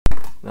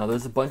Now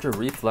there's a bunch of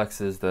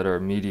reflexes that are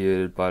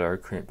mediated by our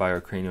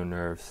cranial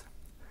nerves.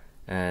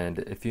 And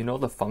if you know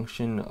the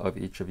function of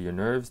each of your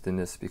nerves, then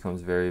this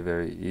becomes very,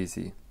 very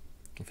easy.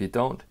 If you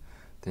don't,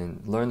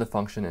 then learn the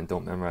function and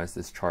don't memorize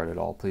this chart at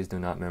all. Please do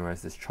not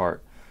memorize this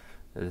chart.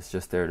 It is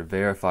just there to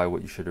verify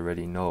what you should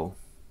already know.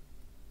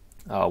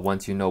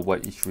 Once you know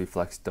what each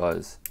reflex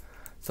does.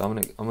 So I'm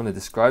gonna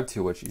describe to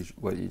you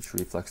what each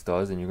reflex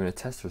does, and you're gonna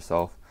test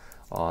yourself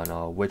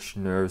on which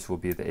nerves will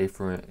be the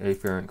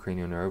afferent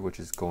cranial nerve, which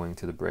is going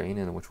to the brain,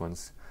 and which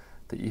one's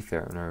the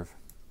efferent nerve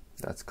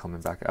that's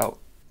coming back out.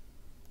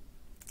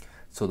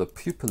 So the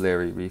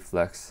pupillary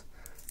reflex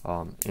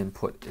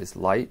input is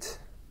light,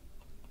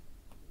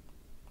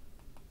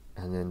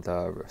 and then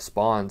the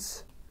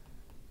response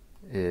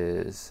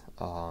is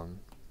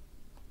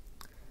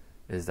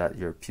that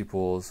your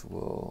pupils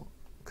will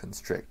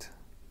constrict.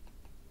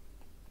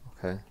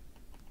 Okay.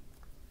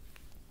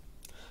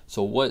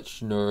 So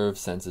which nerve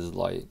senses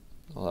light?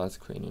 Well, that's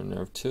cranial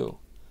nerve 2.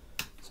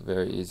 It's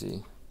very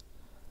easy.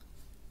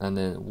 And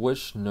then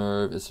which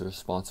nerve is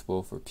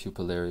responsible for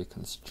pupillary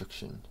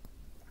constriction?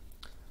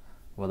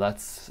 Well,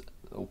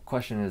 the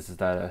question is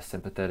that a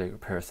sympathetic or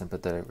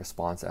parasympathetic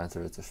response?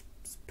 Answer is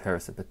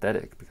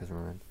parasympathetic, because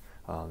remember,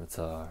 it's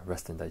a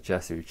rest and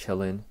digest, so you're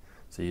chilling,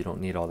 so you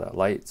don't need all that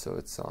light, so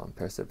it's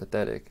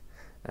parasympathetic,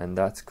 and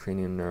that's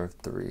cranial nerve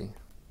 3.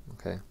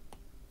 Okay.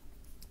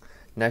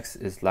 Next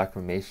is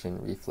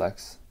lacrimation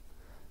reflex.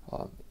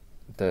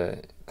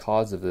 The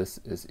cause of this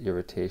is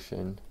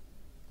irritation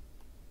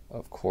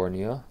of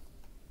cornea,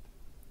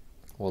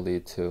 will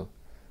lead to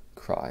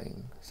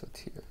crying, so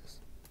tears.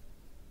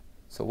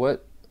 So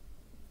what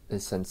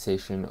is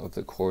sensation of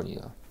the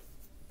cornea?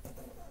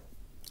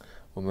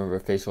 Remember,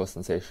 facial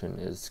sensation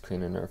is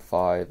cranial nerve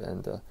 5,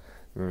 and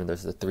remember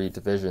there's the 3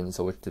 divisions.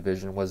 So which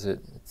division was it?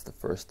 It's the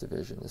first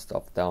division, it's the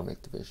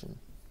ophthalmic division.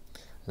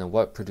 And then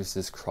what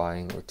produces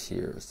crying or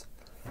tears?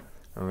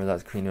 Remember,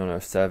 that's cranial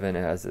nerve 7.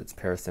 It has its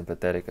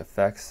parasympathetic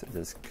effects.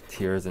 There's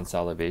tears and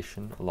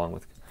salivation, along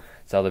with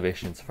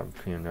salivations from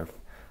cranial nerve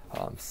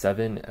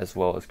 7, as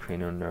well as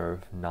cranial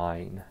nerve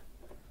 9.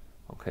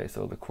 Okay,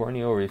 so the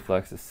corneal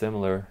reflex is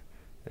similar.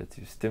 It's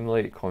you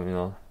stimulate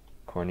cornea,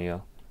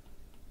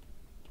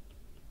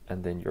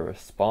 and then your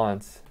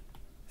response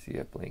is you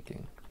get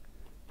blinking.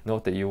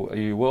 Note that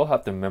you will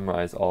have to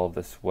memorize all of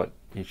this, what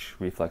each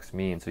reflex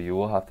means. So you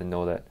will have to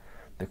know that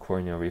the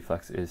corneal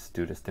reflex is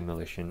due to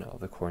stimulation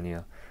of the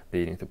cornea,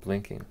 leading to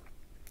blinking.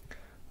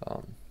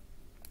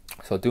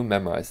 So do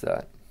memorize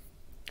that.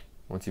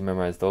 Once you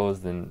memorize those,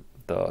 then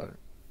the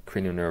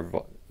cranial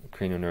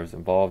nerves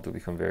involved will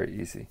become very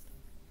easy.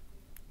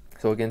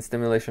 So again,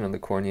 stimulation of the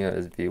cornea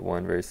is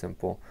V1, very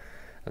simple.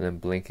 And then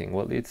blinking.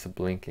 What leads to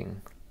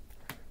blinking?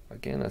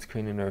 Again, that's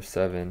cranial nerve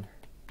 7.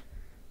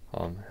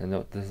 And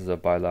note this is a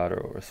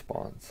bilateral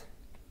response.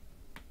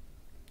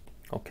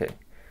 Okay,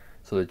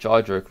 so the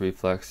jaw jerk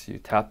reflex, you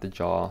tap the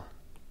jaw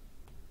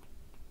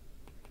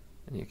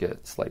and you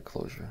get slight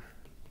closure.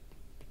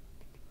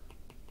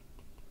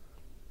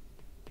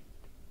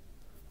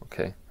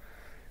 Okay,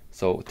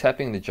 so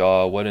tapping the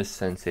jaw, what is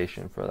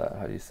sensation for that?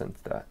 How do you sense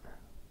that?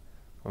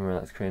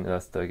 Remember,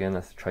 that's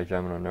the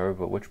trigeminal nerve,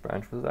 but which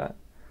branch was that?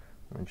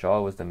 The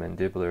jaw was the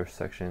mandibular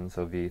section,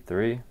 so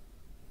V3.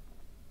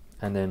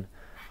 And then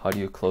how do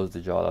you close the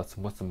jaw?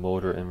 What's the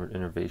motor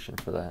innervation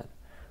for that?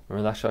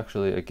 Remember, that's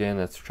actually, again,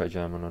 that's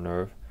trigeminal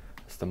nerve.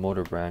 It's the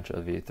motor branch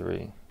of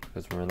V3,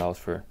 because remember,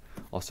 that was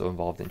also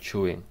involved in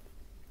chewing.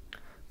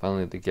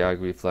 Finally, the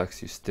gag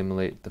reflex, you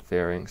stimulate the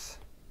pharynx.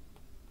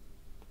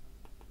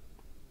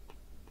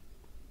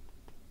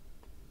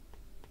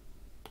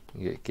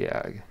 You get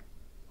gag.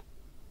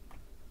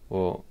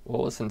 Well,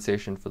 what was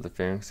sensation for the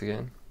pharynx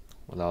again?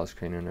 Well, that was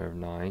cranial nerve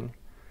 9.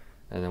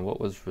 And then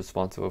what was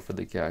responsible for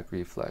the gag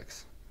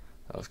reflex?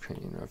 That was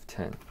cranial nerve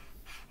 10.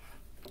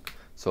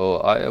 So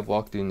I have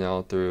walked you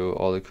now through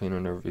all the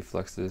cranial nerve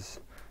reflexes.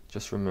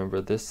 Just remember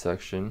this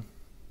section,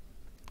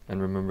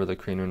 and remember the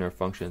cranial nerve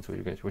functions,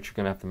 which you're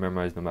gonna have to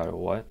memorize no matter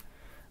what.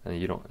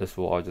 And this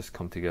will all just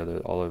come together.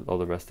 All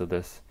the rest of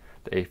this,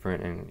 the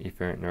afferent and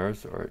efferent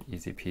nerves, are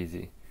easy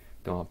peasy.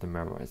 Don't have to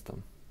memorize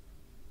them.